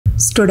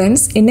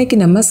Students, இன்னைக்கு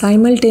நம்ம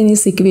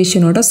simultaneous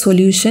equation ஓட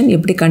solution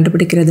எப்படி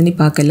கண்டுபிடிக்கிறதுன்னு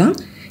பார்க்கலாம்.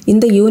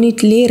 இந்த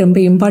யூனிட்லயே ரொம்ப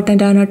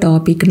இம்பார்ட்டன்ட்டான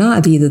டாபிக்னா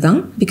அது இதுதான்.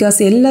 பிகாஸ்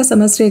எல்லா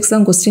செமஸ்டர்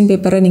எக்ஸாம் கொஸ்டின்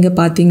பேப்பரை நீங்கள்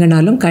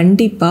பார்த்தீங்கன்னாலும்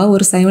கண்டிப்பாக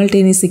ஒரு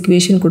simultaneous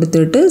equation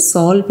கொடுத்துட்டு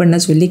சால்வ் பண்ண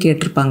சொல்லி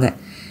கேட்டிருப்பாங்க.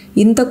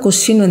 இந்த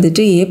கொஸ்டின்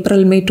வந்துட்டு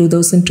ஏப்ரல் மே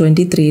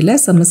 2023ல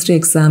செமஸ்டர்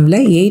எக்ஸாமில்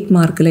 8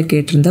 மார்க்கில்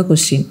கேட்டிருந்த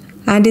கொஸ்டின்.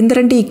 அண்ட் இந்த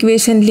ரெண்டு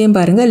ஈக்குவேஷன்லேயும்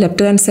பாருங்கள்,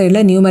 லெஃப்ட் ஹேண்ட்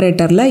சைடில்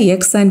நியூமரேட்டரில்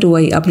எக்ஸ் அண்ட்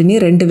ஒய்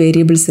அப்படின்னு ரெண்டு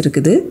வேரியபிள்ஸ்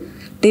இருக்குது.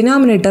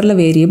 டினாமினேட்டரில்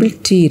வேரியபிள்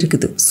t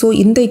இருக்குது. ஸோ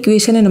இந்த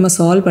ஈக்குவேஷனை நம்ம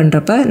சால்வ்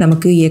பண்ணுறப்ப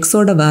நமக்கு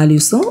எக்ஸோட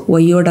வேல்யூஸும்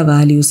ஒய்யோட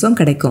வேல்யூஸும்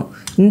கிடைக்கும்.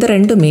 இந்த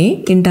ரெண்டுமே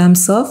இன்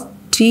டேர்ம்ஸ் ஆஃப்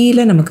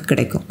டீயில் நமக்கு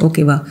கிடைக்கும்.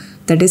 ஓகேவா?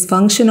 தட் இஸ்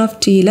ஃபங்க்ஷன் ஆஃப்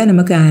டீயில்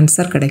நமக்கு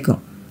ஆன்சர் கிடைக்கும்.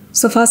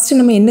 ஸோ ஃபஸ்ட்டு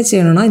நம்ம என்ன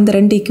செய்யணும்னா, இந்த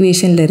ரெண்டு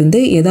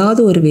ஈக்குவேஷன்லேருந்து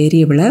ஏதாவது ஒரு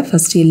வேரியபிளை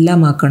first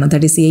இல்லாமாக்கணும்.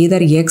 That is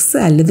either X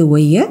அல்லது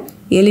ஒய்யை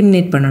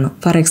எலிமினேட் பண்ணணும்.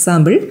 ஃபார்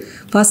எக்ஸாம்பிள்,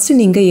 ஃபஸ்ட்டு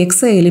நீங்கள்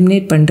எக்ஸை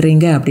எலிமினேட்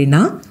பண்ணுறீங்க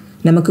அப்படின்னா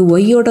நமக்கு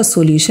ஒய்யோட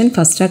சொல்யூஷன்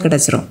ஃபஸ்ட்டாக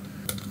கிடச்சிரும்.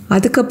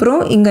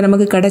 அதுக்கப்புறம் இங்கே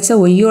நமக்கு கிடைச்ச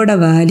ஒய்யோட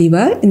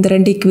வேல்யூவை இந்த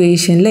ரெண்டு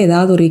ஈக்குவேஷனில்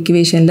ஏதாவது ஒரு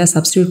ஈக்குவேஷனில்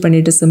சப்ஸ்டியூட்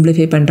பண்ணிவிட்டு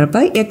சிம்பிளிஃபை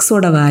பண்ணுறப்ப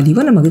எக்ஸோட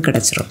வேல்யூவை நமக்கு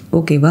கிடச்சிரும்.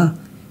 ஓகேவா?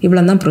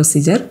 இவ்வளோ தான்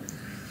ப்ரொசீஜர்.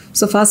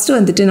 ஸோ ஃபஸ்ட்டு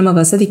வந்துட்டு நம்ம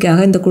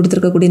வசதிக்காக இந்த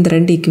கொடுத்துருக்கக்கூடிய இந்த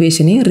ரெண்டு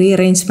ஈக்குவேஷனையும்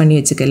ரீஅரேஞ்ச் பண்ணி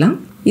வச்சுக்கலாம்.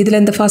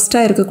 இதில் இந்த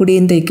ஃபஸ்ட்டாக இருக்கக்கூடிய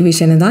இந்த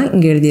ஈக்குவேஷனை தான்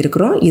இங்கே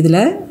எழுதியிருக்கிறோம்.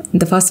 இதில்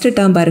இந்த ஃபஸ்ட்டு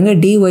டேர்ம் பாருங்கள்,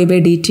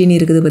 dy/dtன்னு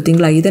இருக்குது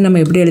பார்த்தீங்களா? இதை நம்ம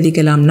எப்படி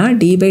எழுதிக்கலாம்னா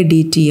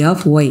d/dt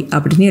ஆஃப் ஒய்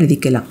அப்படின்னு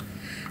எழுதிக்கலாம்.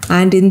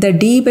 அண்ட் இந்த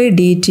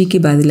d/dtக்கு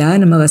பதிலாக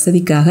நம்ம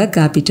வசதிக்காக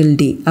கேபிட்டல்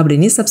D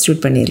அப்படின்னு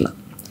சப்ஸ்டியூட் பண்ணிடலாம்.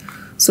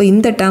 ஸோ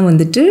இந்த டேர்ம்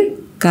வந்துட்டு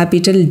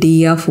கேபிட்டல் D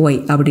ஆஃப் ஒய்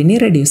அப்படின்னு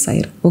ரெடியூஸ்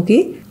ஆயிரும். ஓகே.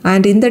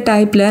 அண்ட் இந்த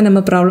டைப்பில்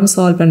நம்ம ப்ராப்ளம்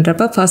சால்வ்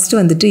பண்ணுறப்ப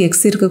ஃபஸ்ட்டு வந்துட்டு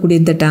எக்ஸ் இருக்கக்கூடிய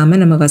இந்த டேர்மை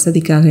நம்ம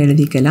வசதிக்காக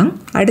எழுதிக்கலாம்.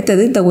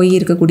 அடுத்தது இந்த ஒய்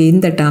இருக்கக்கூடிய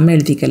இந்த டேர்மை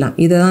எழுதிக்கலாம்.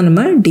 இதை தான்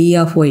நம்ம D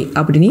ஆஃப் ஒய்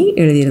அப்படின்னு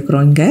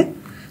எழுதியிருக்கிறோம் இங்கே.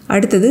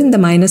 அடுத்தது இந்த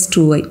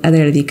 -2y அதை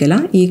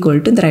எழுதிக்கலாம்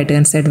ஈக்குவல் டு இந்த ரைட்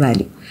ஹேண்ட் சைடு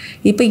வேல்யூ.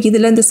 இப்போ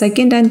இதில் இந்த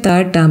செகண்ட் அண்ட்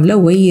தேர்ட் டேர்மில்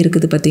ஒய்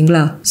இருக்குது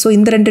பார்த்தீங்களா? ஸோ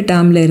இந்த ரெண்டு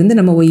டேர்மில் இருந்து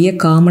நம்ம ஒய்யை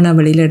காமனாக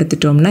வெளியில்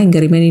எடுத்துட்டோம்னா இங்கே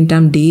ரிமைனிங்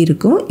டேர்ம் D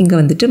இருக்கும், இங்கே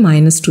வந்துட்டு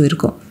 -2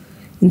 இருக்கும்.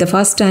 இந்த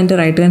ஃபர்ஸ்ட் அண்ட்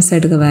ரைட் ஹேண்ட்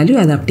சைடுக்கு வேல்யூ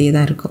அது அப்படியே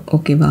தான் இருக்கும்.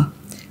 ஓகேவா?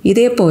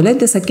 இதே போல்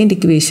இந்த செகண்ட்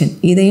இக்குவேஷன்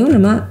இதையும்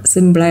நம்ம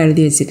சிம்பிளாக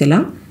எழுதி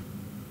வச்சுக்கலாம்.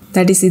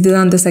 தட் இஸ்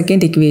இதுதான் இந்த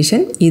செகண்ட்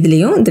இக்குவேஷன்.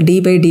 இதுலேயும் இந்த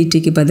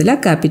d/dtக்கு பதிலாக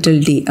கேபிட்டல்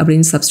D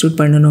அப்படின்னு சப்ஸ்டியூட்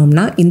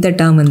பண்ணணும்னா இந்த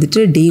டேர்ம்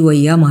வந்துட்டு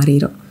dyயாக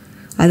மாறிடும்.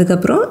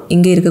 அதுக்கப்புறம்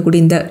இங்கே இருக்கக்கூடிய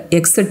இந்த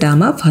எக்ஸ்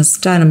டேர்மை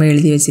ஃபஸ்ட்டாக நம்ம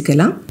எழுதி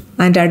வச்சுக்கலாம்.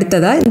 அண்ட்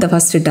அடுத்ததாக இந்த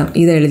ஃபஸ்ட்டு டேர்ம்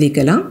இதை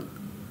எழுதிக்கலாம்.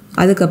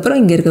 அதுக்கப்புறம்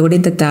இங்கே இருக்கக்கூடிய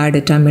இந்த தேர்டு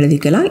டேர்ம்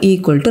எழுதிக்கலாம்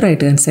equal to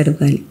right hand side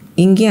value.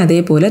 இங்கேயும் அதே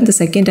போல் இந்த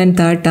செகண்ட் அண்ட்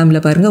தேர்ட்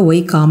டேர்மில் பாருங்கள்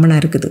ஒய்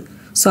காமனாக இருக்குது.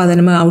 ஸோ அதை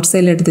நம்ம அவுட்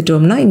சைடில்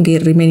எடுத்துட்டோம்னா இங்கே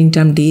ரிமைனிங்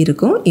டேர்ம் D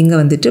இருக்கும், இங்கே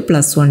வந்துட்டு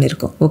 +1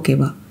 இருக்கும்.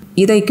 ஓகேவா?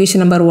 இதை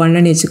ஈக்குவேஷன் நம்பர்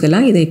 1ன்னு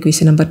வச்சுக்கலாம், இதை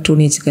ஈக்குவேஷன் நம்பர்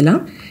 2ன்னு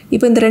வச்சுக்கலாம்.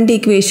 இப்போ இந்த ரெண்டு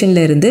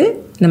ஈக்குவேஷனில் இருந்து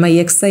நம்ம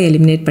எக்ஸை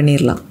எலிமினேட்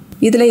பண்ணிடலாம்.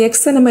 இதில்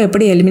எக்ஸை நம்ம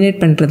எப்படி எலிமினேட்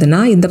பண்ணுறதுனா,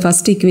 இந்த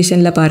ஃபஸ்ட்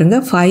ஈக்குவேஷனில்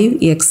பாருங்கள்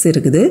 5x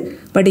இருக்குது,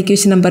 பட்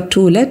ஈக்குவேஷன் நம்பர்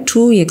 2ல்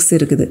 2x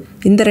இருக்குது.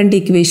 இந்த ரெண்டு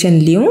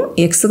ஈக்குவேஷன்லேயும்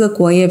எக்ஸுக்கு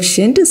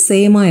கோஎஃபிஷியன்ட்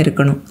சேமாக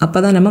இருக்கணும். அப்போ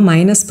தான் நம்ம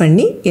மைனஸ்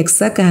பண்ணி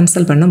எக்ஸை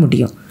கேன்சல் பண்ண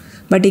முடியும்.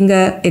 பட்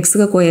இங்கே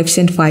எக்ஸுக்கு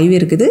கோஎஃபிஷியன்ட் 5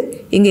 இருக்குது,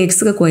 இங்கே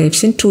எக்ஸுக்கு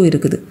கோஎஃபிஷியன்ட் 2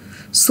 இருக்குது.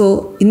 ஸோ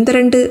இந்த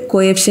ரெண்டு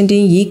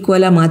கோஎஃபிஷியன்ட்டையும்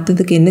ஈக்குவலாக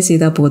மாற்றதுக்கு என்ன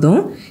செய்தால் போதும்,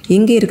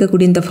 இங்கே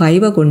இருக்கக்கூடிய இந்த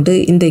 5ஐ கொண்டு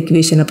இந்த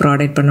ஈக்குவேஷனை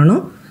ப்ராடக்ட்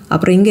பண்ணணும்.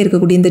 அப்புறம் இங்கே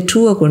இருக்கக்கூடிய இந்த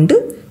 2ஐ கொண்டு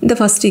இந்த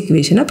ஃபஸ்ட்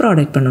ஈக்குவேஷனை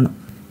ப்ராடக்ட் பண்ணணும்.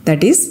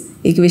 தட் இஸ்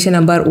ஈக்குவேஷன்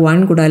நம்பர்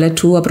 1 கூடால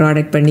 2ஐ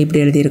ப்ராடக்ட் பண்ணி இப்படி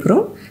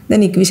எழுதியிருக்கிறோம்.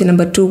 தென் ஈக்குவேஷன்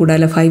நம்பர் 2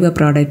 கூடால 5ஐ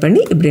ப்ராடக்ட்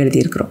பண்ணி இப்படி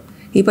எழுதியிருக்கிறோம்.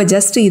 இப்போ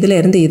ஜஸ்ட் இதில்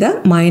இருந்து இதை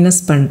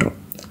மைனஸ் பண்ணுறோம்.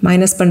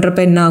 மைனஸ்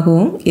பண்ணுறப்ப என்ன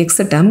ஆகும்,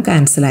 எக்ஸ் டேர்ம்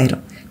கேன்சல்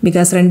ஆயிரும்.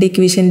 பிகாஸ் ரெண்டு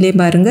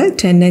ஈக்குவேஷன்லேயும் பாருங்கள்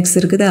 10x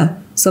இருக்குதா?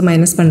 ஸோ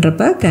மைனஸ்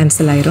பண்ணுறப்ப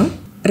கேன்சல் ஆயிரும்.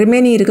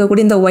 ரிமைனிங்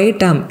இருக்கக்கூடிய இந்த ஒய்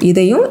டேர்ம்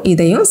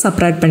இதையும்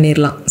சப்ராக்ட்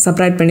பண்ணிடலாம்.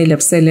 சப்ராக்ட் பண்ணி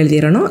லெஃப்ட் சைடில்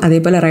எழுதிடணும். அதே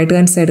போல் ரைட்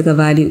ஹேண்ட் சைடுக்கு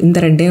வேல்யூ இந்த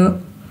ரெண்டையும்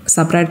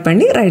சப்ராக்ட்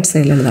பண்ணி ரைட்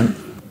சைடில் எழுதணும்.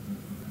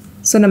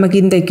 ஸோ நமக்கு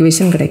இந்த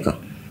ஈக்குவேஷன் கிடைக்கும்.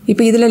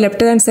 இப்போ இதில்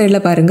லெஃப்ட் ஹேண்ட் சைடில்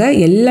பாருங்கள்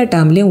எல்லா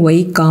டேர்ம்லேயும் ஒய்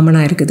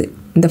காமனாக இருக்குது.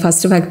 இந்த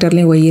ஃபஸ்ட்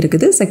ஃபேக்டர்லேயும் ஒய்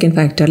இருக்குது, செகண்ட்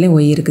ஃபேக்டர்லேயும்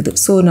ஒய் இருக்குது.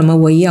 ஸோ நம்ம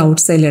ஒய்யை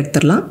அவுட் சைடில்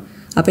எடுத்துடலாம்.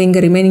 அப்போ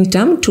இங்கே ரிமைனிங்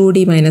டேர்ம் 2D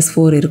 -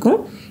 4 இருக்கும்.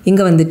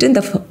 இங்கே வந்துட்டு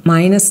இந்த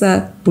மைனஸை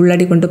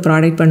உள்ளாடி கொண்டு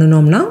ப்ராடக்ட்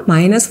பண்ணணும்னா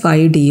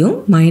 -5Dயும்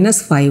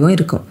 -5ம்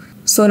இருக்கும்.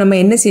 ஸோ நம்ம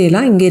என்ன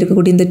செய்யலாம், இங்கே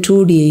இருக்கக்கூடிய இந்த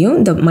 2Dயையும்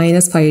இந்த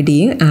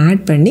 -5Dயும்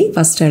ஆட் பண்ணி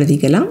ஃபஸ்ட்டு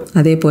எழுதிக்கலாம்.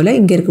 அதே போல்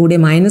இங்கே இருக்கக்கூடிய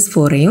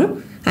 -4ஐயும்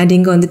அண்ட்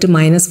இங்கே வந்துட்டு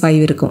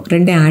 -5 இருக்கும்,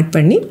 ரெண்டையும் ஆட்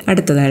பண்ணி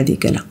அடுத்ததாக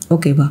எழுதிக்கலாம்.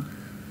 ஓகேவா?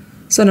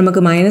 ஸோ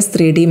நமக்கு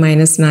 -3D -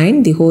 9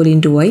 the whole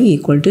into Y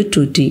equal to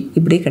 2t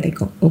இப்படி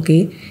கிடைக்கும். ஓகே.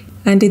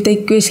 அண்ட் இந்த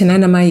ஈக்குவேஷனை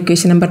நம்ம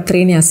ஈக்குவேஷன் நம்பர்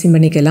 3ன்னு அசியூம்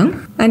பண்ணிக்கலாம்.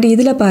 அண்ட்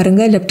இதில்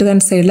பாருங்கள் லெஃப்ட்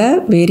ஹேண்ட் சைடில்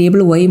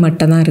வேரியபிள் ஒய்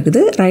மட்டும் தான்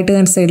இருக்குது, ரைட்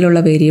ஹேண்ட் சைடில்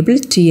உள்ள வேரியபிள்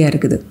டீயாக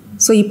இருக்குது.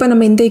 ஸோ இப்போ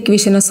நம்ம இந்த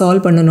ஈக்குவேஷனை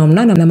சால்வ்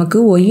பண்ணணும்னா நமக்கு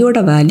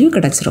ஒய்யோட வேல்யூ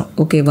கிடச்சிரும்.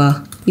 ஓகேவா?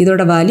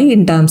 இதோட வேல்யூ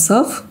இன் டேர்ம்ஸ்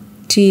ஆஃப்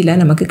டீயில்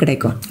நமக்கு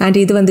கிடைக்கும். அண்ட்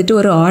இது வந்துட்டு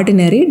ஒரு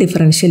ordinary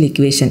differential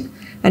equation.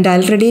 And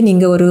already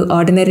நீங்கள் ஒரு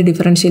ஆர்டினரி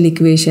டிஃபரன்ஷியல்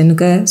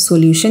ஈக்குவேஷனுக்கு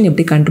சொல்யூஷன்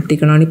எப்படி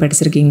கண்டுபிடிக்கணும்னு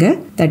படிச்சிருக்கீங்க.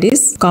 That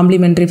is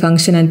complimentary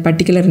function and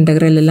particular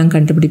integral எல்லாம்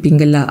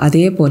கண்டுபிடிப்பீங்கல்ல,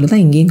 அதே போல்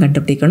தான் இங்கேயும்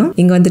கண்டுபிடிக்கணும்.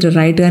 இங்கே வந்துட்டு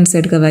ரைட் ஹேண்ட்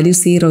சைடுக்கு வேல்யூ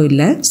 0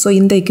 இல்லை. ஸோ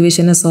இந்த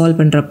ஈக்குவேஷனை சால்வ்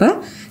பண்ணுறப்ப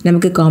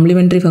நமக்கு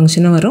காம்ப்ளிமெண்ட்ரி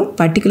ஃபங்க்ஷனும் வரும்,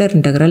 பர்டிகுலர்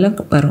இன்டெக்ரலும்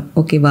வரும்.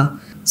 ஓகேவா?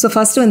 ஸோ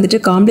ஃபஸ்ட்டு வந்துட்டு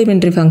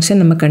காம்ப்ளிமெண்ட்ரி ஃபங்க்ஷன்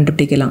நம்ம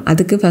கண்டுபிடிக்கலாம்.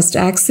 அதுக்கு ஃபஸ்ட்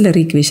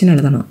ஆக்சிலரி ஈக்குவேஷன்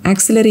எழுதணும்.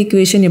 ஆக்சிலரி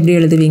ஈக்குவேஷன் எப்படி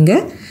எழுதுவீங்க?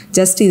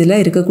 ஜஸ்ட் இதில்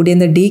இருக்கக்கூடிய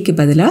இந்த டிக்கு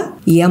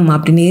பதிலாக எம்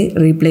அப்படின்னு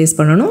ரீப்ளேஸ்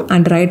பண்ணணும்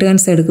அண்ட் ரைட்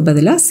ஹேண்ட் சைடுக்கு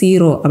பதிலாக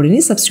 0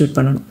 அப்படின்னு சப்ஸ்டியூட்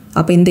பண்ணணும்.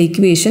 அப்போ இந்த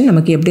ஈக்குவேஷன்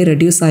நமக்கு எப்படி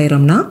ரெடியூஸ்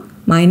ஆகிறோம்னா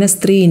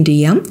 -3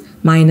 × m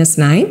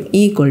 -9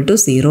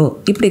 = 0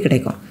 இப்படி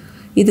கிடைக்கும்.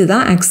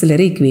 இதுதான்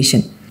ஆக்சிலரி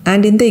ஈக்குவேஷன்.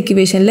 அண்ட் இந்த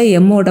ஈக்குவேஷனில்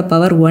எம்மோட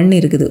பவர் 1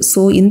 இருக்குது.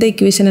 ஸோ இந்த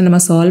ஈக்குவேஷனை நம்ம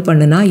சால்வ்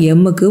பண்ணுனா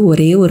எம்முக்கு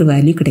ஒரே ஒரு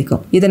வேல்யூ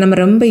கிடைக்கும். இதை நம்ம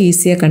ரொம்ப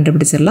ஈஸியாக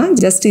கண்டுபிடிச்சிடலாம்.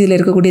 ஜஸ்ட் இதில்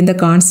இருக்கக்கூடிய இந்த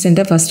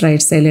கான்ஸ்டண்ட்டை ஃபஸ்ட்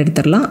ரைட் சைடில்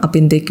எடுத்துடலாம். அப்போ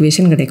இந்த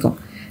ஈக்குவேஷன் கிடைக்கும்.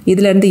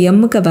 இதிலேருந்து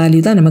எம்முக்கு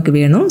வேல்யூ தான் நமக்கு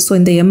வேணும். ஸோ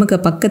இந்த எம்முக்கு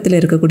பக்கத்தில்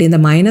இருக்கக்கூடிய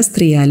இந்த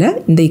 -3ஆல்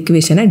இந்த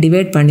ஈக்குவேஷனை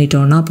டிவைட்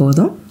பண்ணிட்டோன்னா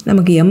போதும்,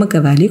 நமக்கு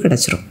எம்முக்கு வேல்யூ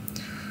கிடச்சிரும்.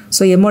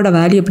 ஸோ எம்மோட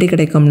வேல்யூ எப்படி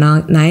கிடைக்கும்னா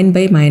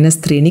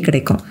 9/-3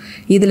 கிடைக்கும்.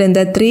 இதில்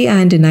இந்த 3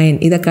 and 9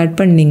 இதை கட்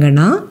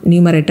பண்ணிங்கன்னா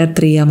நியூமரேட்டர்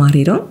 3ஆக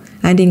மாறிடும்.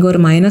 அண்ட் இங்கே ஒரு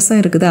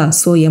மைனஸும் இருக்குதா,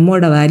 ஸோ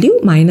எம்மோட வேல்யூ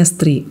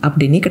 -3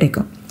 அப்படின்னு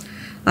கிடைக்கும்.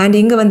 அண்ட்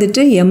இங்கே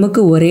வந்துட்டு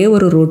எம்முக்கு ஒரே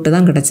ஒரு ரூட்டு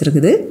தான்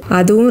கிடச்சிருக்குது,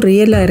 அதுவும்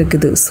ரியலாக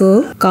இருக்குது. So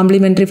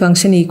complimentary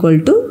function equal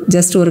to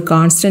just ஒரு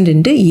கான்ஸ்டன்ட்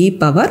இன்ட்டு இ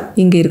பவர்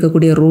இங்கே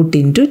இருக்கக்கூடிய root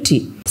into D.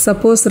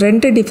 Suppose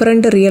 2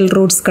 different real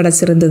roots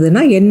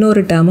கிடச்சிருந்ததுன்னா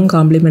இன்னொரு டேர்மும்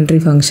காம்ப்ளிமெண்ட்ரி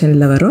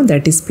ஃபங்க்ஷனில் வரும்.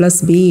 That is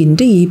 +b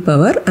into e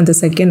power அந்த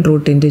செகண்ட்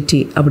ரூட் இன்ட்டு டி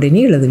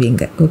அப்படின்னு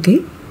எழுதுவீங்க. ஓகே.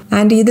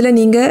 அண்ட் இதில்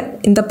நீங்கள்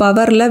இந்த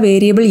பவரில்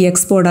வேரியபிள்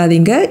எக்ஸ்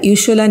போடாதீங்க.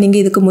 யூஸ்வலாக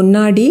நீங்கள் இதுக்கு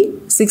முன்னாடி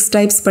 6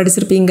 டைப்ஸ்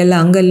படிச்சிருப்பீங்கள்ல,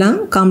 அங்கெல்லாம்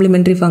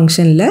காம்ப்ளிமெண்ட்ரி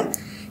ஃபங்க்ஷனில்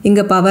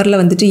இங்கே பவரில்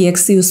வந்துட்டு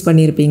எக்ஸ் யூஸ்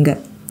பண்ணியிருப்பீங்க.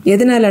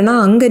 எதனாலனா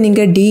அங்கே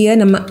நீங்கள் டியை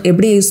நம்ம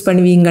எப்படி யூஸ்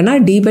பண்ணுவீங்கன்னா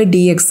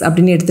d/dx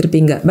அப்படின்னு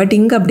எடுத்திருப்பீங்க. பட்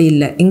இங்கே அப்படி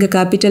இல்லை. இங்கே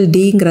கேபிட்டல்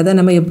டிங்கிறத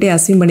நம்ம எப்படி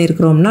அஸ்யூம்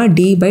பண்ணியிருக்கிறோம்னா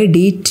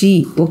d/dt.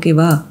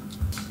 ஓகேவா?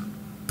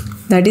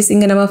 தட் இஸ்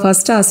இங்கே நம்ம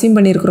ஃபஸ்ட்டு அஸ்யூம்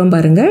பண்ணியிருக்கிறோம்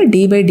பாருங்கள்,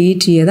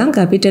 d/dtயை தான்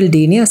கேபிட்டல்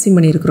டின்னு அஸ்யூம்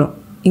பண்ணியிருக்கிறோம்.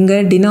 இங்கே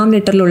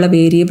டினாமினேட்டரில் உள்ள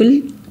வேரியபிள்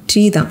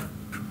டி தான்.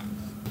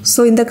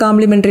 ஸோ இந்த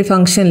காம்ப்ளிமெண்ட்ரி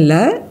ஃபங்க்ஷனில்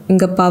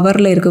இங்கே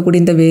பவரில் இருக்கக்கூடிய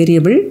இந்த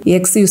வேரியபிள்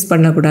எக்ஸ் யூஸ்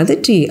பண்ணக்கூடாது,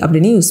 டி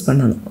அப்படின்னு யூஸ்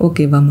பண்ணணும்.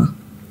 ஓகேவாம்மா?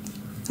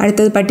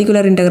 அடுத்தது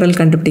பர்டிகுலர் இன்டெக்ரல்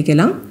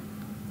கண்டுபிடிக்கலாம்.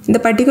 இந்த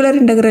பர்டிகுலர்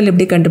இன்டெக்ரல்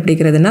எப்படி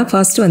கண்டுபிடிக்கிறதுனா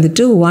ஃபஸ்ட்டு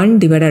வந்துட்டு 1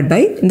 டிவைடட் பை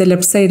இந்த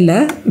லெஃப்ட் சைடில்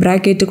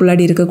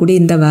ப்ராக்கெட்டுக்குள்ளாடி இருக்கக்கூடிய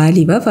இந்த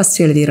வேல்யூவை ஃபஸ்ட்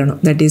எழுதிடணும்.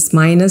 தட் இஸ்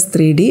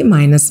 -3d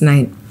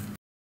 -9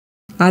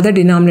 அதை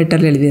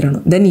டினாமினேட்டரில்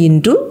எழுதிடணும். தென்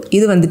இன்டூ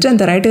இது வந்துட்டு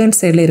அந்த ரைட் ஹேண்ட்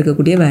சைடில்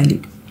இருக்கக்கூடிய வேல்யூ.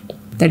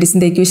 தட் இஸ்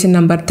இந்த ஈக்குவேஷன்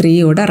நம்பர்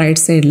 3யோட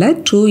ரைட் சைடில்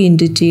 2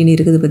 × tன்னு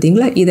இருக்குது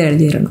பார்த்தீங்களா, இதை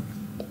எழுதிடணும்.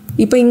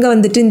 இப்போ இங்கே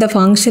வந்துட்டு இந்த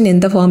ஃபங்க்ஷன்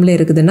எந்த ஃபார்மில்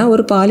இருக்குதுன்னா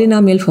ஒரு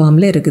பாலினாமியல்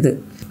ஃபார்மில் இருக்குது.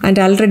 அண்ட்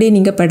ஆல்ரெடி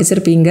நீங்கள்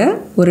படிச்சிருப்பீங்க,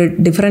 ஒரு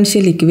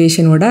டிஃபரன்ஷியல்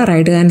ஈக்குவேஷனோட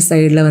ரைட் ஹேண்ட்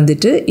சைடில்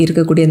வந்துட்டு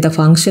இருக்கக்கூடிய இந்த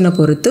ஃபங்க்ஷனை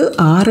பொறுத்து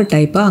 6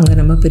 டைப்பாக அங்கே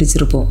நம்ம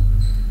பிரிச்சிருப்போம்.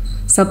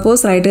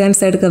 சப்போஸ் ரைட் ஹேண்ட்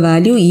சைடுக்கு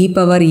வேல்யூ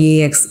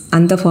e⁻ax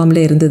அந்த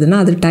ஃபார்மில் இருந்ததுன்னா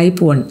அது டைப்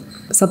 1.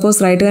 சப்போஸ்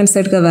ரைட் ஹேண்ட்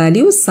சைடுக்கு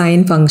வேல்யூ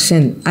சைன்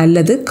ஃபங்க்ஷன்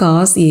அல்லது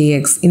காஸ்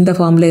ax இந்த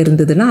ஃபார்மில்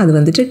இருந்ததுன்னா அது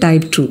வந்துட்டு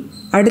டைப் 2.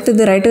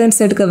 அடுத்தது ரைட் ஹேண்ட்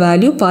சைடுக்கு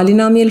வேல்யூ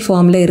பாலினாமியல்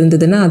ஃபார்மில்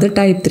இருந்ததுன்னா அது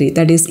type 3.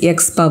 That is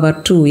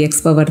x⁻2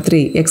 x⁻3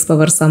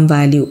 x⁻some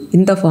value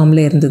இந்த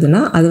ஃபார்மில்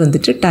இருந்ததுன்னா அது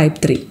வந்துட்டு டைப்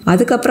 3.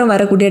 அதுக்கப்புறம்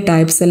வரக்கூடிய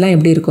டைப்ஸ் எல்லாம்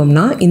எப்படி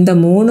இருக்கும்னா இந்த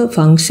 3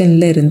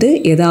 ஃபங்க்ஷனில் இருந்து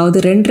ஏதாவது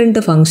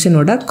 2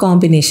 ஃபங்க்ஷனோட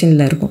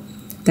காம்பினேஷனில் இருக்கும்.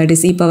 தட்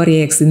இஸ்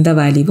e⁻ax இந்த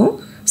வேல்யூவும்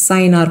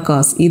சைன் ஆர்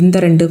காஸ் இந்த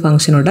 2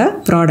 ஃபங்க்ஷனோட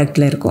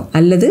ப்ராடக்டில் இருக்கும்.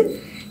 அல்லது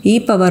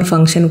e⁻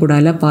 ஃபங்க்ஷன் கூட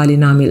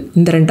பாலினாமியல்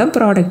இந்த 2ம்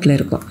ப்ராடக்டில்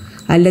இருக்கும்.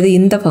 அல்லது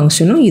இந்த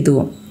ஃபங்க்ஷனும்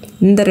இதுவும்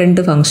இந்த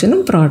 2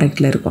 ஃபங்க்ஷனும்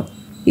ப்ராடக்டில் இருக்கும்.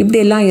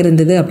 இப்படியெல்லாம்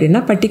இருந்தது அப்படின்னா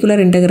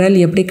பர்டிகுலர் இன்டெக்ரல்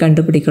எப்படி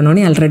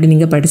கண்டுபிடிக்கணும்னு ஆல்ரெடி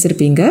நீங்கள்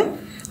படிச்சிருப்பீங்க.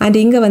 அண்ட்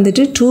இங்கே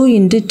வந்துட்டு 2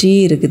 × t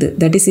இருக்குது.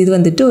 தட் இஸ் இது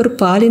வந்துட்டு ஒரு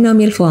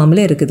பாலினாமியல்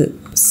ஃபார்மில் இருக்குது.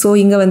 ஸோ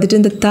இங்கே வந்துட்டு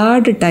இந்த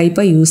 3rd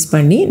டைப்பை யூஸ்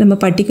பண்ணி நம்ம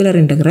பர்டிகுலர்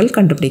இன்டெக்ரல்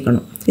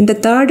கண்டுபிடிக்கணும். இந்த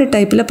 3rd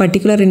டைப்பில்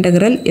பர்டிகுலர்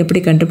இன்டெக்ரல்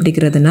எப்படி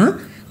கண்டுபிடிக்கிறதுனா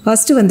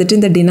ஃபஸ்ட்டு வந்துட்டு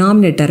இந்த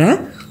டினாமினேட்டரை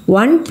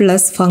 1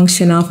 +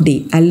 ஃபங்க்ஷன் ஆஃப் டி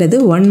அல்லது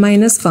 1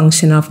 -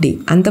 ஃபங்க்ஷன் ஆஃப் டி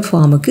அந்த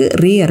ஃபார்முக்கு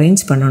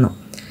ரீஅரேஞ்ச் பண்ணணும்.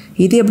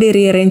 இது எப்படி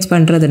ரீஅரேஞ்ச்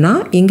பண்ணுறதுனா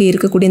இங்கே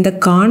இருக்கக்கூடிய இந்த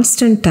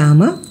கான்ஸ்டன்ட்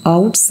டேர்மை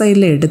அவுட்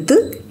சைடில் எடுத்து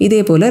இதே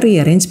போல்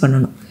ரீஅரேஞ்ச்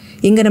பண்ணணும்.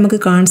 இங்கே நமக்கு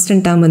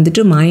கான்ஸ்டன்ட் டேர்ம்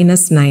வந்துட்டு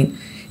 -9.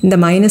 இந்த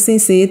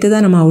மைனஸையும் சேர்த்து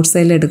தான் நம்ம அவுட்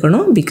சைடில்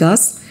எடுக்கணும்.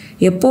 பிகாஸ்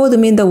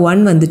எப்போதுமே இந்த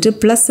 1 வந்துட்டு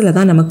ப்ளஸில்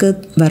தான் நமக்கு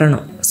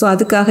வரணும். ஸோ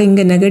அதுக்காக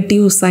இங்கே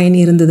நெகட்டிவ் சைன்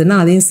இருந்ததுன்னா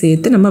அதையும்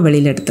சேர்த்து நம்ம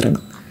வெளியில்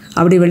எடுத்துடணும்.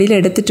 அப்படி வெளியில்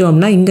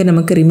எடுத்துட்டோம்னா இங்கே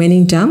நமக்கு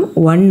ரிமைனிங் டேர்ம்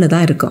 1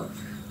 தான் இருக்கும்.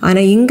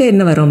 ஆனால் இங்கே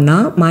என்ன வரும்னா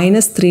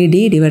 -3d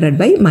 /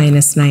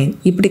 -9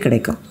 இப்படி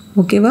கிடைக்கும்.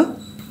 ஓகேவா?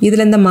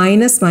 இதில் இந்த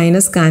மைனஸ்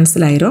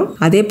கேன்சல் ஆயிரும்.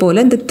 அதே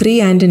போல் இந்த 3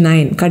 and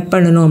 9 கட்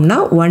பண்ணணும்னா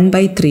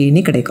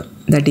 1/3ன்னு கிடைக்கும்.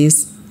 தட் இஸ்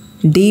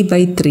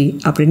d/3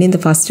 அப்படின்னு இந்த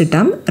ஃபஸ்ட்டு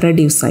டேர்ம்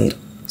ரெடியூஸ்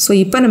ஆயிரும். ஸோ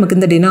இப்போ நமக்கு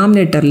இந்த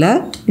டினாமினேட்டரில்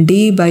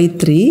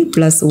d/3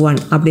 + 1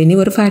 அப்படின்னு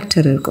ஒரு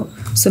ஃபேக்டர் இருக்கும்.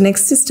 ஸோ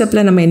நெக்ஸ்ட்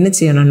ஸ்டெப்பில் நம்ம என்ன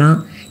செய்யணும்னா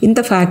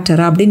இந்த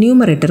ஃபேக்டரை அப்படி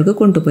நியூமரேட்டருக்கு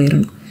கொண்டு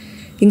போயிடணும்.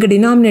 இங்கே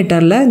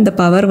டினாமினேட்டரில் இந்த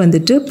பவர்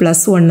வந்துட்டு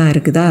 +1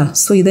 இருக்குதா,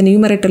 ஸோ இதை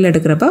நியூமரேட்டரில்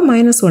எடுக்கிறப்ப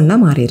 -1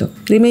 மாறிடும்.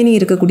 ரிமைனிங்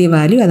இருக்கக்கூடிய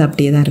வேல்யூ அது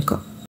அப்படியே தான்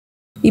இருக்கும்.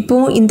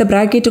 இப்போது இந்த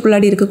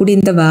ப்ராக்கெட்டுக்குள்ளாடி இருக்கக்கூடிய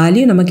இந்த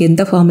வேல்யூ நமக்கு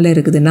எந்த ஃபார்மில்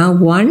இருக்குதுன்னா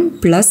 1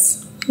 +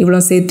 இவ்வளோ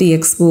சேர்த்து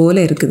எக்ஸ்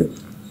போல் இருக்குது.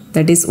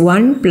 That is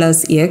 1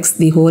 + x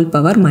the whole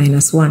power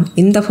 -1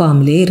 இந்த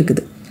ஃபார்ம்லேயே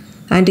இருக்குது.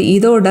 and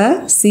இதோட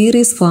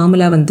சீரீஸ்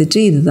ஃபார்முலா வந்துட்டு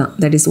இதுதான்,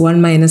 that is 1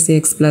 minus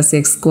x plus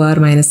x square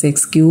minus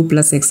x cube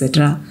plus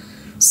etc.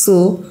 So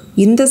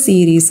இந்த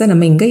சீரீஸை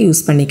நம்ம இங்கே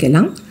யூஸ்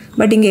பண்ணிக்கலாம்.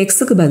 பட் இங்கே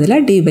எக்ஸுக்கு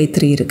பதிலாக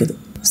d/3 இருக்குது.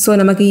 ஸோ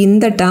நமக்கு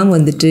இந்த டேர்ம்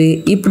வந்துட்டு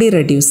இப்படி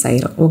ரெடியூஸ்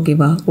ஆயிரும்.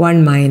 ஓகேவா, 1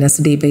 minus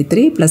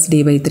d/3 plus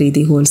d/3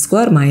 the whole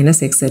square minus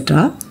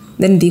etc.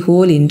 then the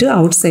whole into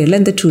out சைடில்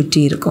இந்த 2t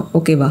இருக்கும்.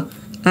 ஓகேவா,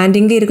 அண்ட்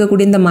இங்கே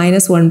இருக்கக்கூடிய இந்த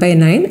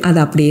 -1/9 அது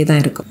அப்படியே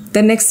தான் இருக்கும்.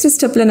 தென் நெக்ஸ்ட்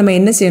ஸ்டெப்பில் நம்ம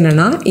என்ன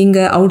செய்யணும்னா,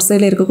 இங்கே அவுட்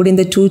சைடில் இருக்கக்கூடிய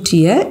இந்த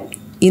 2tயை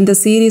இந்த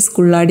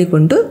சீரீஸ்க்குள்ளாடி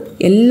கொண்டு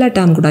எல்லா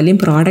டேர்ம்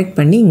கூடாலையும் ப்ராடக்ட்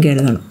பண்ணி இங்கே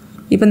எழுதணும்.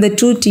 இப்போ இந்த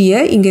 2tயை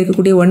இங்கே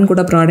இருக்கக்கூடிய 1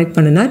 கூட ப்ராடக்ட்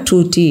பண்ணுனா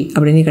 2t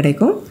அப்படின்னு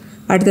கிடைக்கும்.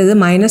 அடுத்தது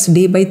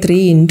 -d/3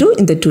 இன்ட்டு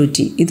இந்த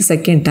 2t, இது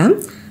second term.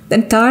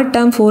 Then third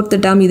term, fourth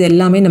term இது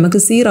எல்லாமே நமக்கு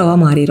 0வாக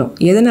மாறிடும்.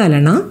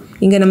 எதனாலனா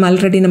இங்கே நம்ம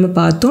ஆல்ரெடி நம்ம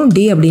பார்த்தோம்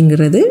d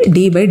அப்படிங்கிறது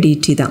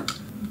d/dt தான்.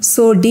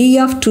 ஸோ d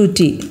of 2t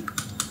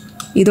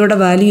இதோட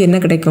வேல்யூ என்ன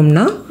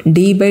கிடைக்கும்னா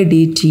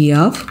d/dt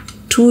of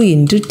 2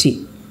 into t.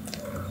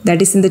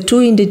 That is இந்த 2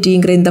 into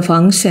tங்கிற இந்த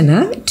ஃபங்க்ஷனை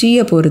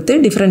டீயை பொறுத்து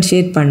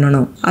டிஃப்ரென்ஷியேட்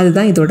பண்ணணும்.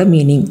 அதுதான் இதோட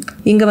மீனிங்.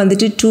 இங்கே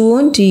வந்துட்டு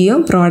 2ம்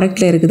tயும்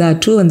ப்ராடக்டில் இருக்குதா,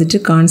 2 வந்துட்டு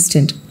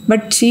constant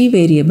but t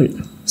variable.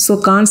 So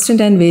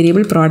constant and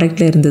variable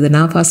ப்ராடக்டில்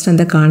இருந்ததுன்னா ஃபஸ்ட்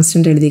அந்த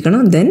கான்ஸ்டன்ட்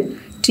எழுதிக்கணும். தென்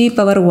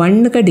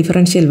t⁻1க்கு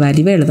டிஃபரன்ஷியல்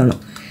வேல்யூவை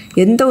எழுதணும்.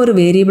 எந்த ஒரு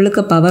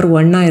வேரியபிளுக்கு பவர்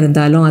 1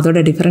 இருந்தாலும் அதோட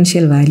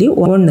டிஃபரன்ஷியல் வேல்யூ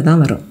 1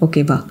 தான் வரும்.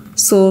 ஓகேவா,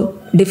 so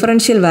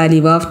differential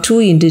value of 2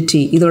 into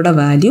t இதோட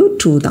வேல்யூ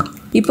 2 தான்.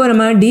 இப்போ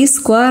நம்ம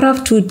d² of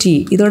 2t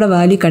இதோட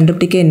வேல்யூ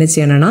கண்டுபிடிக்க என்ன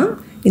செய்யணும்னா,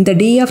 இந்த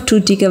d of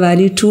 2tக்கு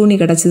வேல்யூ 2ன்னு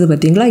கிடச்சிது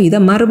பார்த்தீங்களா, இதை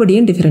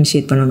மறுபடியும்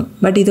டிஃபரன்ஷியேட் பண்ணணும்.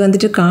 பட் இது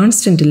வந்துட்டு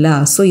கான்ஸ்டன்ட் இல்லை,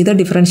 ஸோ இதை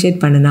டிஃபரன்ஷியேட்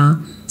பண்ணுனா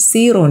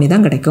 0ன்னு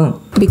தான் கிடைக்கும்.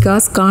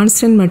 பிகாஸ்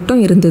கான்ஸ்டன்ட் மட்டும்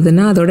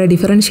இருந்ததுன்னா அதோட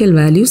டிஃபரன்ஷியல்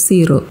வேல்யூ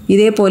 0.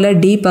 இதே போல்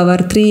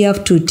d⁻3 of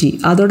 2t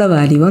அதோட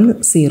வேல்யூவும்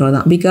 0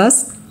 தான். பிகாஸ்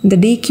இந்த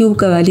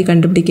d³ வேல்யூ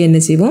கண்டுபிடிக்க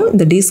என்ன செய்வோம்,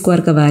 இந்த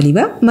d²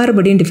 வேல்யூவை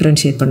மறுபடியும்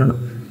டிஃபரன்ஷியேட்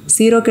பண்ணணும்.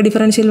 0க்கு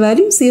டிஃபரன்ஷியல்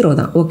வேல்யூ 0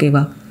 தான்.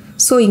 ஓகேவா,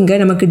 ஸோ இங்கே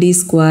நமக்கு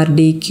d²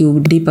 d³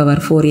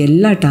 d⁻4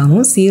 எல்லா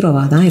டேர்மும்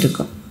 0வாக தான்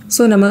இருக்கும்.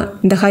 ஸோ நம்ம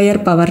இந்த ஹையர்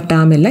பவர்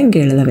டேர்ம் எல்லாம் இங்கே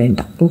எழுத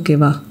வேண்டாம்.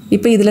 ஓகேவா,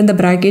 இப்போ இதில் இந்த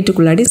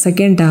ப்ராக்கெட்டுக்குள்ளாடி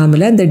செகண்ட்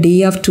டேர்மில் இந்த d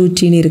of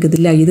 2tன்னு இருக்குது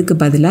இல்லை, இதுக்கு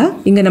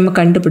பதிலாக இங்கே நம்ம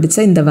கண்டுபிடிச்ச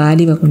இந்த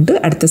வேல்யூவை கொண்டு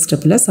அடுத்த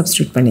ஸ்டெப்பில்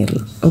சப்ஸ்டியூட்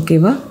பண்ணிடலாம்.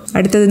 ஓகேவா,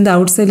 அடுத்தது இந்த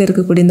அவுட் சைடில்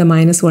இருக்கக்கூடிய இந்த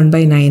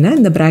 -1/9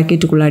 இந்த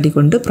ப்ராக்கெட்டுக்குள்ளாடி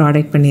கொண்டு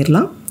ப்ராடக்ட்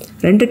பண்ணிடலாம்.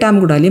 2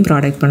 டேர்ம் கூடாலையும்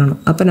ப்ராடக்ட் பண்ணணும்.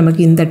 அப்போ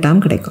நமக்கு இந்த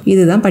டேர்ம் கிடைக்கும்.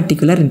 இதுதான்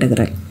பர்டிகுலர்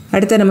இன்டெக்ரல்.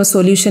 அடுத்து நம்ம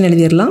சொல்யூஷன்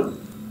எழுதிடலாம்.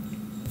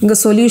 இங்கே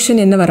சொல்யூஷன்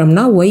என்ன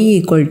வரும்னா y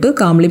 =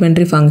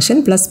 complimentary function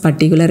plus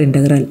particular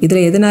integral. இதில்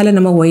எதனால்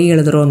நம்ம y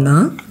எழுதுகிறோம்னா,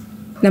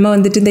 நம்ம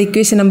வந்துட்டு இந்த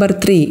இக்குவேஷன் நம்பர்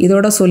 3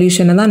 இதோட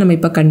சொல்யூஷனை தான் நம்ம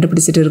இப்போ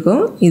கண்டுபிடிச்சிட்டு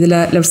இருக்கோம். இதில்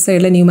லெஃப்ட்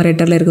சைடில்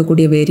நியூமரேட்டரில்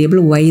இருக்கக்கூடிய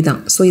வேரியபிள் y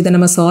தான். ஸோ இதை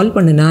நம்ம சால்வ்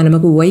பண்ணுனா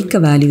நமக்கு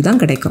yக்கு வேல்யூ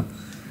தான் கிடைக்கும்.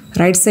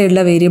 ரைட்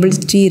சைடில் வேரியபிள்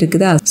t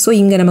இருக்குதா, ஸோ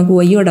இங்கே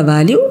நமக்கு yயோட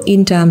வேல்யூ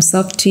இன் டேர்ம்ஸ்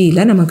ஆஃப்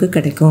tல நமக்கு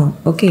கிடைக்கும்.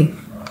 ஓகே,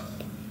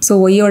 ஸோ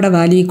ஒய்யோட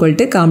value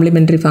equal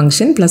complimentary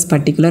function plus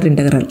particular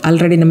integral.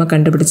 Already நம்ம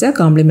கண்டுபிடிச்ச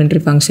காம்ப்ளிமெண்ட்ரி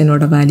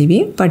ஃபங்க்ஷனோட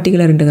வேல்யூவையும்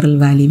பர்டிகுலர் இன்டெக்ரல்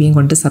வேல்யூவையும்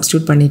கொண்டு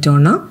சப்ஸ்டியூட்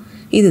பண்ணிட்டோன்னா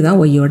இதுதான்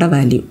ஒய்யோட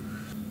வேல்யூ.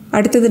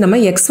 அடுத்தது நம்ம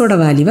எக்ஸோட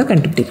வேல்யூவை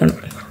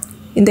கண்டுபிடிக்கணும்.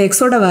 இந்த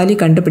எக்ஸோட வேல்யூ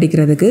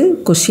கண்டுபிடிக்கிறதுக்கு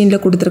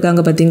கொஸ்டினில்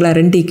கொடுத்துருக்காங்க பார்த்தீங்களா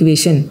 2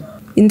 ஈக்குவேஷன்.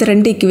 இந்த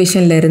 2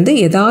 ஈக்குவேஷன்லேருந்து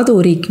ஏதாவது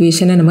ஒரு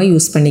ஈக்குவேஷனை நம்ம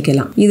யூஸ்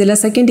பண்ணிக்கலாம். இதில்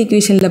செகண்ட்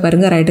ஈக்குவேஷனில்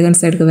பாருங்கள், ரைட்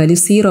ஹேண்ட் சைடுக்கு வேல்யூ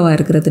 0வாக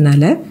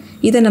இருக்கிறதுனால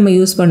இதை நம்ம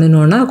யூஸ்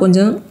பண்ணணுன்னா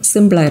கொஞ்சம்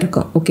சிம்பிளாக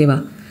இருக்கும். ஓகேவா,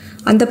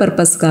 அந்த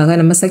பர்பஸ்க்காக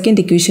நம்ம செகண்ட்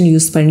ஈக்குவேஷன்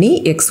யூஸ் பண்ணி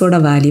எக்ஸோட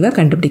வேல்யூவை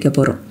கண்டுபிடிக்க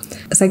போகிறோம்.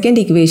 செகண்ட்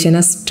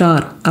ஈக்குவேஷனை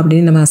ஸ்டார்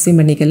அப்படின்னு நம்ம அசைன்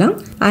பண்ணிக்கலாம்.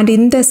 அண்ட்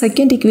இந்த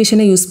செகண்ட்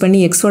ஈக்குவேஷனை யூஸ் பண்ணி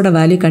எக்ஸோட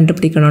வேல்யூ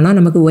கண்டுபிடிக்கணும்னா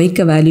நமக்கு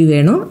ஒய்க்கு வேல்யூ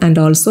வேணும் அண்ட்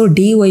ஆல்சோ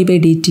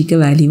dy/dtக்கு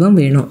வேல்யூவும்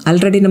வேணும்.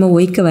 ஆல்ரெடி நம்ம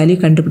ஒய்க்கு வேல்யூ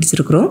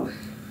கண்டுபிடிச்சிருக்கிறோம்.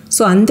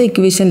 ஸோ அந்த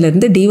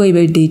ஈக்குவேஷன்லேருந்து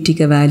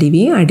dy/dtக்கு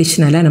வேல்யூவையும்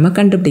அடிஷ்னலாக நம்ம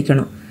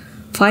கண்டுபிடிக்கணும்.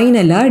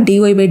 ஃபைனலாக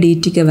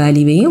dy/dtக்கு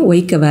வேல்யூவையும்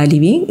ஒய்க்கு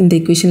வேல்யூவையும் இந்த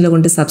ஈக்குவேஷனில்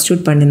கொண்டு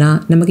சப்ஸ்டியூட் பண்ணினா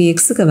நமக்கு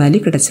எக்ஸுக்கு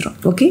வேல்யூ கிடச்சிரும்.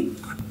 ஓகே,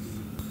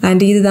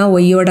 அண்ட் இதுதான்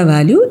ஒய்யோட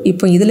வேல்யூ.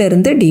 இப்போ இதில்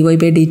இருந்து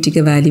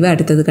dy/dtக்கு வேல்யூவை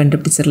அடுத்தது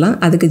கண்டுபிடிச்சிடலாம்.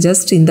 அதுக்கு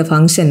ஜஸ்ட் இந்த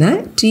ஃபங்க்ஷனை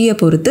டீயை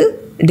பொறுத்து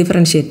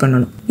டிஃபரன்ஷியேட்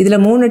பண்ணணும். இதில்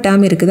 3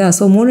 டேர்ம் இருக்குதா,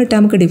 ஸோ 3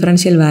 டேர்முக்கு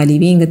டிஃபரன்ஷியல்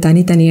வேல்யூவே இங்கே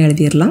தனித்தனியாக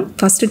எழுதிடலாம்.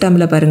 ஃபஸ்ட்டு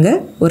டேர்மில் பாருங்கள்,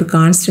 ஒரு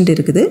கான்ஸ்டன்ட்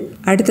இருக்குது,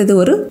 அடுத்தது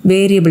ஒரு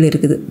வேரியபிள்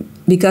இருக்குது.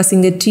 பிகாஸ்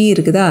இங்கே t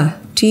இருக்குதா,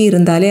 t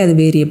இருந்தாலே அது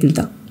வேரியபிள்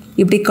தான்.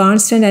 இப்படி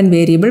கான்ஸ்டன்ட் அண்ட்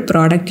வேரியபிள்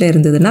ப்ராடக்டில்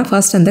இருந்ததுன்னா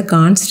ஃபஸ்ட் அந்த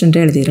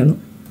கான்ஸ்டன்ட்டை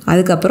எழுதிடணும்.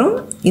 அதுக்கப்புறம்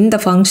இந்த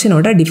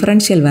ஃபங்க்ஷனோட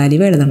டிஃபரன்ஷியல்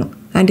வேல்யூவை எழுதணும்.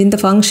 அண்ட் இந்த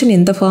ஃபங்க்ஷன்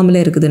எந்த ஃபார்மில்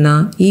இருக்குதுன்னா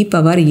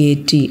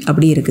e⁻at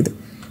அப்படி இருக்குது.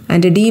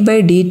 அண்ட்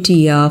d/dt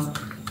ஆஃப்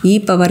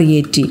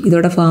e⁻at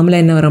இதோட ஃபார்முலா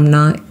என்ன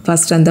வரும்னா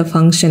ஃபஸ்ட் அந்த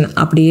ஃபங்க்ஷன்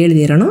அப்படியே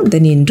எழுதிடணும்.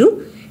 தென் இன்டு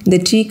இந்த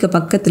tக்கு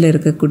பக்கத்தில்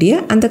இருக்கக்கூடிய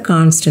அந்த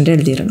கான்ஸ்டன்ட்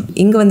எழுதிடணும்.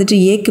 இங்கே வந்துட்டு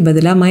ஏக்கு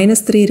பதிலாக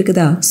 -3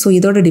 இருக்குதா, ஸோ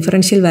இதோட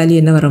டிஃபரன்ஷியல் வேல்யூ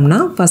என்ன வரும்னா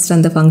ஃபஸ்ட்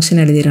அந்த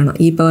ஃபங்க்ஷன் எழுதிடணும்.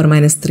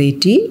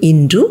 e⁻−3t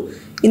இன்டு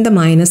இந்த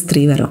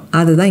 -3 வரும்.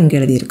 அதுதான் இங்கே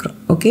எழுதியிருக்கிறோம்.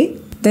 ஓகே,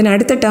 தென்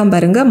அடுத்த டேர்ம்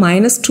பாருங்கள்,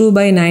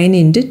 -2/9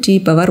 இன்ட்டு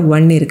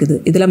t⁻1 இருக்குது.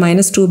 இதில்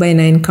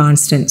 -2/9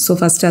 கான்ஸ்டன்ட். ஸோ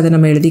ஃபஸ்ட்டு அதை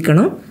நம்ம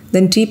எழுதிக்கணும்.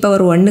 தென்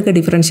t⁻1க்கு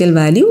டிஃபரன்ஷியல்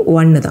வேல்யூ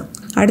 1 தான்.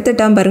 அடுத்த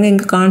டேர்ம் பாருங்கள்,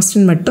 இங்கே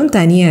கான்ஸ்டன்ட் மட்டும்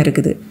தனியாக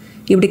இருக்குது.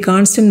 இப்படி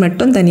கான்ஸ்டன்ட்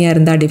மட்டும் தனியாக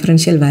இருந்தால்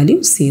டிஃபரன்ஷியல் வேல்யூ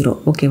 0.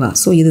 ஓகேவா,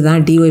 ஸோ இதுதான்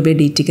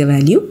dy/dtக்கு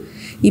வேல்யூ.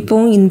 இப்போ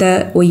இந்த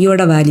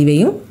ஒய்யோட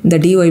வேல்யூவையும் இந்த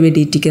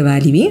dy/dtக்கு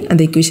வேல்யூவையும்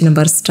அந்த ஈக்குவேஷன்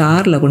நம்பர்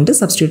ஸ்டாரில் கொண்டு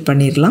சப்ஸ்டியூட்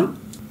பண்ணிடலாம்.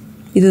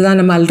 இதுதான்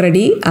நம்ம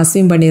ஆல்ரெடி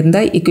அஸ்யூம் பண்ணியிருந்த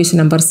ஈக்குவேஷன்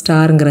நம்பர்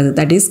ஸ்டாருங்கிறது.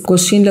 தட் இஸ்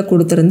கொஸ்டினில்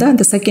கொடுத்துருந்த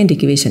அந்த செகண்ட்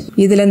ஈக்குவேஷன்.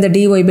 இதில் இந்த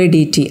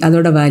dy/dt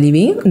அதோட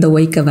வேல்யூவையும் இந்த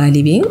ஒய்க்க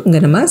வேல்யூவையும்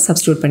இங்கே நம்ம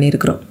சப்ஸ்டியூட்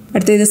பண்ணியிருக்கிறோம்.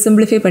 அடுத்து இதை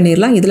சிம்பிளிஃபை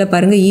பண்ணிடலாம். இதில்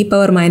பாருங்கள்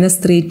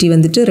e⁻−3t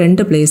வந்துட்டு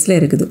ரெண்டு பிளேஸில்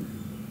இருக்குது.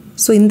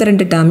 ஸோ இந்த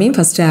ரெண்டு டேர்மையும்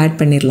ஃபஸ்ட்டு ஆட்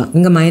பண்ணிடலாம்.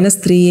 இங்கே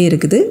 -3a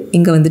இருக்குது,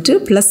 இங்கே வந்துட்டு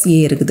 +a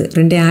இருக்குது.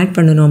 ரெண்டையும் ஆட்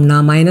பண்ணணும்னா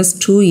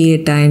 -2a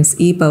டைம்ஸ்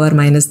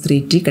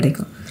e⁻−3t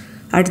கிடைக்கும்.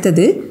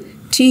 அடுத்தது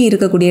t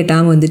இருக்கக்கூடிய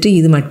டேர்ம் வந்துட்டு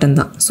இது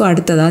மட்டும்தான். ஸோ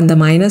அடுத்ததாக இந்த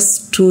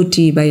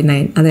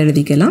 -2t/9 அதை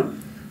எழுதிக்கலாம்.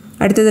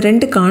 அடுத்தது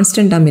ரெண்டு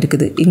கான்ஸ்டன்ட் டேர்ம்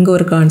இருக்குது. இங்கே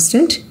ஒரு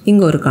கான்ஸ்டன்ட்,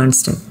 இங்கே ஒரு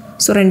கான்ஸ்டன்ட்.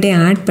 ஸோ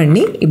ரெண்டையும் ஆட்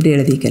பண்ணி இப்படி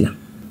எழுதிக்கலாம்.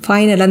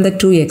 ஃபைனலாக இந்த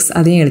 2x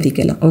அதையும்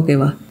எழுதிக்கலாம்.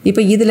 ஓகேவா?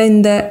 இப்போ இதில்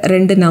இந்த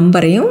ரெண்டு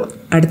நம்பரையும்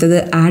அடுத்தது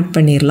ஆட்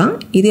பண்ணிடலாம்.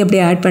 இது எப்படி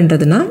ஆட்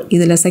பண்ணுறதுனா,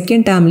 இதில்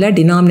செகண்ட் டேர்மில்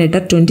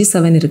டினாமினேட்டர்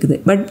 27 இருக்குது,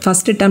 பட்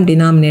ஃபஸ்ட்டு டேர்ம்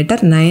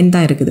டினாமினேட்டர் 9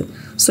 தான் இருக்குது.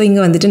 ஸோ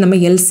இங்கே வந்துட்டு நம்ம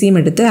எல்சிஎம்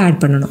எடுத்து ஆட்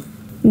பண்ணணும்.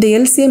 இந்த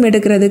எல்சிஎம்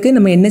எடுக்கிறதுக்கு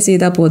நம்ம என்ன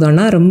செய்தால்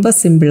போதோன்னா, ரொம்ப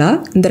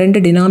சிம்பிளாக இந்த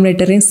ரெண்டு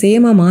டினாமினேட்டரையும்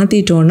சேமாக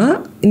மாற்றிட்டோன்னா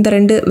இந்த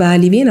ரெண்டு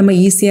வேல்யூவையும் நம்ம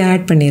ஈஸியாக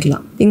ஆட்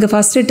பண்ணிடலாம். இங்கே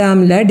ஃபஸ்ட்டு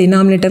டேர்மில்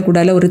டினாமினேட்டர் கூட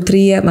ஒரு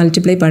 3யை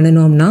மல்டிப்ளை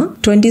பண்ணணும்னா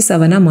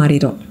 27ஆக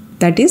மாறிடும்.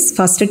 That is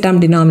first term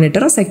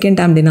டினாமினேட்டரும் second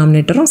term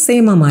டினாமினேட்டரும்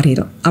சேமாக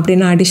மாறிடும்.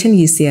 அப்படின்னா அடிஷன்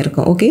ஈஸியாக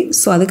இருக்கும். ஓகே,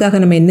 ஸோ அதுக்காக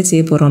நம்ம என்ன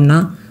செய்ய போகிறோம்னா,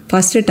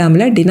 ஃபஸ்ட்டு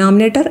டேர்மில்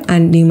டினாமினேட்டர்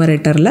அண்ட்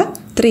நியூமரேட்டரில்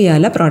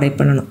 3ஆல் ப்ராடக்ட்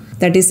பண்ணணும்.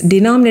 தட் இஸ்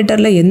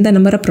டினாமினேட்டரில் எந்த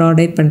நம்பரை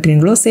ப்ராடக்ட்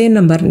பண்ணுறீங்களோ சேம்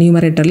நம்பர்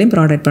நியூமரேட்டர்லையும்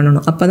ப்ராடக்ட்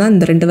பண்ணணும். அப்போ தான்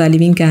இந்த ரெண்டு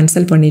வேல்யூவையும்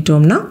கேன்சல்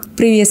பண்ணிட்டோம்னா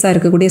ப்ரீவியஸாக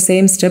இருக்கக்கூடிய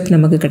சேம் ஸ்டெப்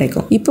நமக்கு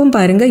கிடைக்கும். இப்போ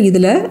பாருங்கள்,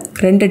 இதில்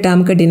ரெண்டு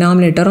டேர்முக்கு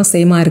டினாமினேட்டரும்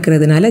சேமாக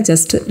இருக்கிறதுனால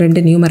ஜஸ்ட்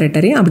ரெண்டு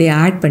நியூமரேட்டரையும் அப்படியே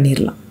ஆட்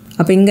பண்ணிடலாம்.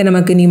 அப்போ இங்கே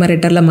நமக்கு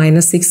நியூமரேட்டரில்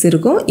 -6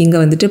 இருக்கும், இங்கே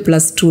வந்துட்டு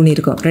 +2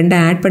 இருக்கும். ரெண்டை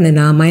ஆட்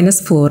பண்ணுனா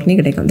 -4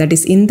 கிடைக்கும். தட்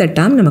இஸ் இந்த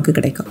டேர்ம் நமக்கு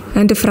கிடைக்கும்.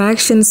 அண்ட்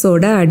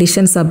ஃப்ராக்ஷன்ஸோட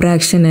அடிஷன்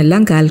சப்ராக்ஷன்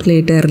எல்லாம்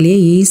கால்குலேட்டர்லேயே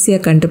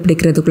ஈஸியாக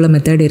கண்டுபிடிக்கிறதுக்குள்ள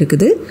மெத்தட்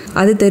இருக்குது.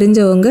 அது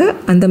தெரிஞ்சவங்க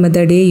அந்த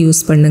மெத்தடையே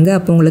யூஸ் பண்ணுங்கள்.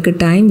 அப்போ உங்களுக்கு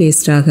டைம்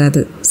வேஸ்ட்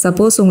ஆகாது.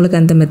 சப்போஸ் உங்களுக்கு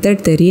அந்த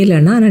மெத்தட்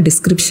தெரியலைன்னா நான்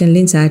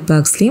டிஸ்கிரிப்ஷன்லேயும் சாட்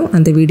பாக்ஸ்லேயும்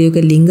அந்த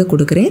வீடியோக்கு லிங்கை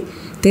கொடுக்குறேன்.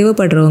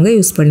 தேவைப்படுறவங்க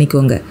யூஸ்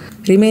பண்ணிக்கோங்க.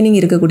 ரிமைனிங்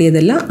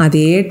இருக்கக்கூடியதெல்லாம்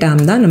அதே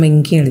டேர்ம் தான் நம்ம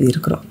இங்கேயும்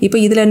எழுதியிருக்கிறோம். இப்போ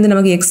இதுலேருந்து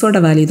நமக்கு எக்ஸோட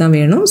வேல்யூ தான்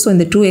வேணும். ஸோ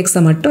இந்த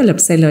 2xஐ மட்டும்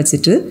லெஃப்ட் சைடில்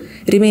வச்சுட்டு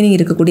ரிமைனிங்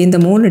இருக்கக்கூடிய இந்த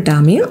 3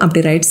 டேர்மையும்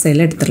அப்படி ரைட்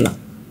சைடில் எடுத்துடலாம்.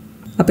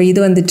 அப்போ இது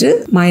வந்துட்டு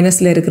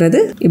மைனஸில் இருக்கிறது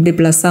இப்படி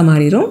ப்ளஸ்ஸாக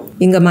மாறிடும்.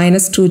 இங்கே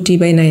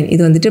 -2t/9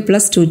 இது வந்துட்டு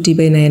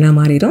 +2t/9ஆக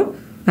மாறிடும்.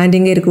 அண்ட்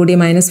இங்கே இருக்கக்கூடிய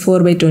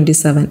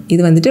 -4/27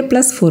 இது வந்துட்டு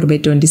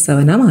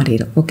 +4/27ஆக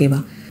மாறிடும்.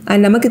 ஓகேவா?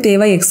 அண்ட் நமக்கு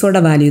தேவை எக்ஸோட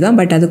வேல்யூ தான்,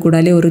 பட் அது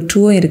கூடாலே ஒரு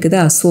 2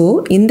 இருக்குதா. ஸோ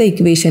இந்த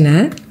ஈக்குவேஷனை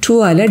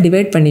 2ஆல்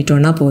டிவைட்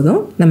பண்ணிட்டோன்னா போதும்,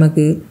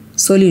 நமக்கு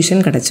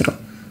சொல்யூஷன் கிடச்சிரும்.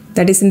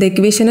 தட் இஸ் இந்த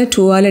ஈக்குவேஷனை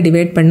 2ஆல்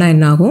டிவைட் பண்ணால்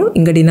என்ன ஆகும்,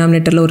 இங்கே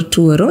டினாமினேட்டரில் ஒரு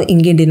 2 வரும்,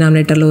 இங்கேயும்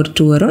டினாமினேட்டரில் ஒரு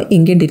 2 வரும்,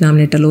 இங்கேயும்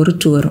டினாமினேட்டரில் ஒரு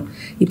 2 வரும்.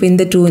 இப்போ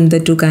இந்த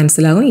 2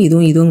 கேன்சல் ஆகும்,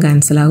 இதுவும்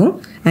கேன்சல் ஆகும்.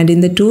 அண்ட்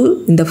இந்த 2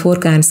 இந்த 4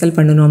 கேன்சல்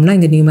பண்ணணும்னா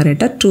இங்கே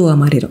நியூமரேட்டர் 2ஆக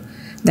மாறிடும்.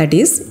 தட்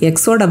இஸ்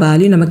எக்ஸோட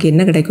வேல்யூ நமக்கு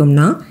என்ன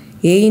கிடைக்கும்னா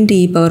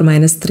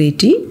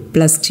a×e⁻−3t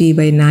 +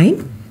 t/9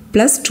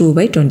 +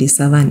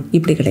 2/27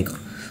 இப்படி கிடைக்கும்.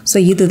 ஸோ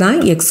இதுதான்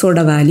எக்ஸோட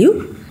வேல்யூ.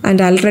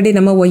 அண்ட் ஆல்ரெடி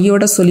நம்ம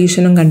ஒய்யோட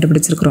சொல்யூஷனும்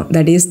கண்டுபிடிச்சிருக்கிறோம்.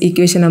 தட் இஸ்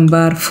ஈக்குவேஷன்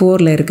நம்பர்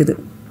 4ல் இருக்குது.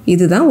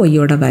 இதுதான்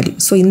ஒய்யோட வேல்யூ.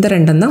 ஸோ இந்த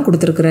ரெண்டும் தான்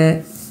கொடுத்துருக்கிற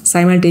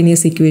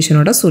சைமல்டேனியஸ்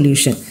ஈக்குவேஷனோட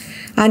சொல்யூஷன்.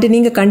 அண்ட்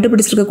நீங்கள்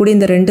கண்டுபிடிச்சிருக்கக்கூடிய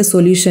இந்த ரெண்டு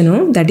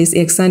சொல்யூஷனும் தட் இஸ்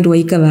எக்ஸ் அண்ட்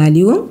ஒய்க்கு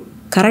வேல்யூவும்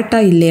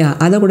கரெக்டாக இல்லையா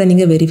அதை கூட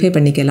நீங்கள் வெரிஃபை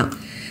பண்ணிக்கலாம்.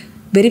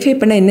 வெரிஃபை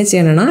பண்ண என்ன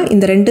செய்யணும்னா,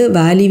 இந்த ரெண்டு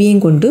வேல்யூவையும்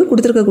கொண்டு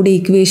கொடுத்துருக்கக்கூடிய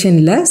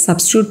ஈக்குவேஷனில்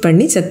சப்ஸ்டியூட்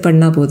பண்ணி செக்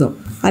பண்ணால் போதும்.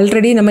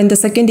 ஆல்ரெடி நம்ம இந்த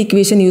செகண்ட்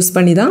ஈக்குவேஷன் யூஸ்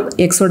பண்ணி தான்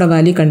எக்ஸோட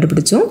வேல்யூ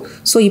கண்டுபிடிச்சோம்.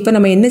 ஸோ இப்போ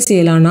நம்ம என்ன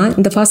செய்யலாம்னா,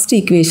 இந்த ஃபஸ்ட்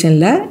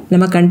ஈக்குவேஷனில்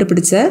நம்ம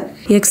கண்டுபிடிச்ச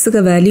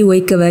எக்ஸுக்கு வேல்யூ,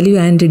 ஒய்க்கு வேல்யூ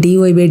அண்ட்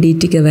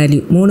dy/dtக்கு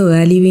வேல்யூ 3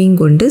 வேல்யூவையும்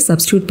கொண்டு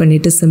சப்ஸ்டியூட்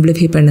பண்ணிவிட்டு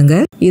சிம்பிளிஃபை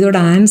பண்ணுங்கள். இதோட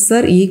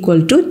ஆன்சர்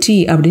 = t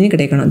அப்படின்னு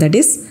கிடைக்கணும். தட்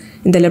இஸ்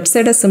இந்த லெஃப்ட்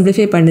சைடை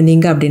சிம்பிளிஃபை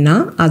பண்ணினீங்க அப்படின்னா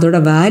அதோட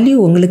வேல்யூ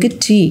உங்களுக்கு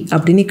t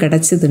அப்படின்னு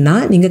கிடச்சிதுன்னா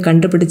நீங்கள்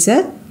கண்டுபிடிச்ச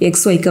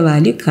xyக்கு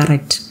வேல்யூ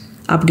கரெக்ட்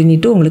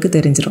அப்படின்ட்டு உங்களுக்கு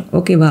தெரிஞ்சிடும்.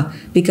 ஓகேவா?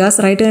 பிகாஸ்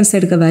ரைட் ஹேண்ட்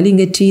சைடுக்கு வேல்யூ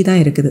இங்கே t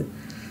தான் இருக்குது.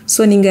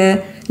 ஸோ நீங்கள்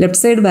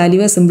லெஃப்ட் சைடு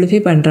வேல்யூவை சிம்பிளிஃபை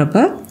பண்ணுறப்ப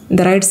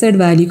இந்த ரைட் சைடு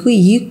வேல்யூக்கு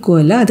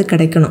ஈக்குவலாக அது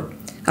கிடைக்கணும்.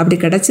 அப்படி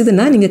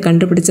கிடச்சிதுன்னா நீங்கள்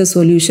கண்டுபிடிச்ச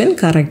சொல்யூஷன்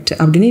கரெக்ட்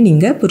அப்படின்னு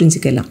நீங்கள்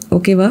புரிஞ்சுக்கலாம்.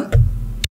 ஓகேவா?